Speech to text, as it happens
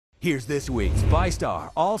Here's this week's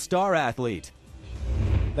VyStar All-Star Athlete.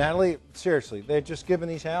 Natalie, seriously, they're just giving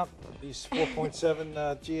these out, these 4.7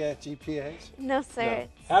 GPAs? No, sir. No.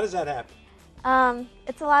 How does that happen?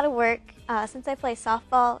 It's a lot of work. Since I play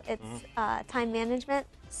softball, it's time management.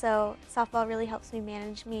 So softball really helps me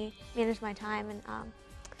manage my time, and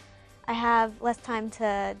I have less time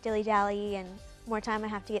to dilly-dally and more time I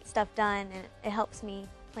have to get stuff done, and it helps me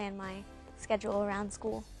plan my schedule around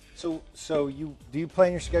school. So do you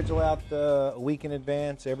plan your schedule out a week in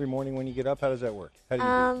advance every morning when you get up? How does that work? How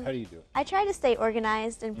do you do it? I try to stay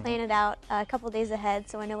organized and plan it out a couple days ahead,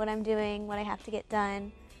 so I know what I'm doing, what I have to get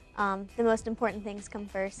done. The most important things come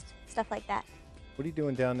first, stuff like that. What are you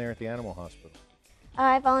doing down there at the animal hospital?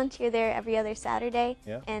 I volunteer there every other Saturday,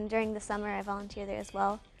 Yeah. and during the summer I volunteer there as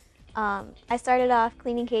well. I started off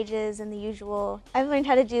cleaning cages and the usual. I've learned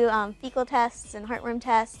how to do fecal tests and heartworm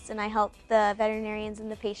tests, and I help the veterinarians in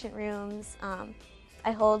the patient rooms.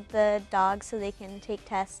 I hold the dogs so they can take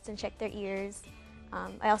tests and check their ears.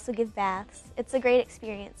 I also give baths. It's a great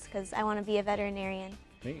experience because I want to be a veterinarian.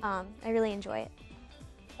 Neat. I really enjoy it.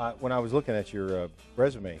 When I was looking at your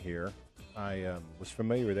resume here, I was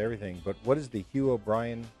familiar with everything, but what is the Hugh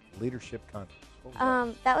O'Brien Leadership Conference?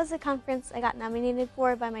 That was a conference I got nominated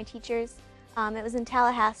for by my teachers. It was in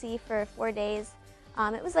Tallahassee for 4 days.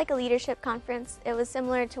 It was like a leadership conference. It was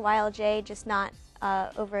similar to YLJ, just not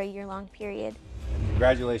over a year-long period.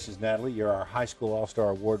 Congratulations, Natalie. You're our High School All-Star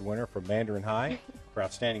Award winner from Mandarin High for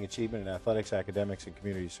outstanding achievement in athletics, academics, and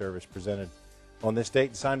community service, presented on this date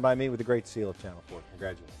and signed by me with the great seal of Channel 4.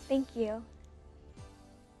 Congratulations. Thank you.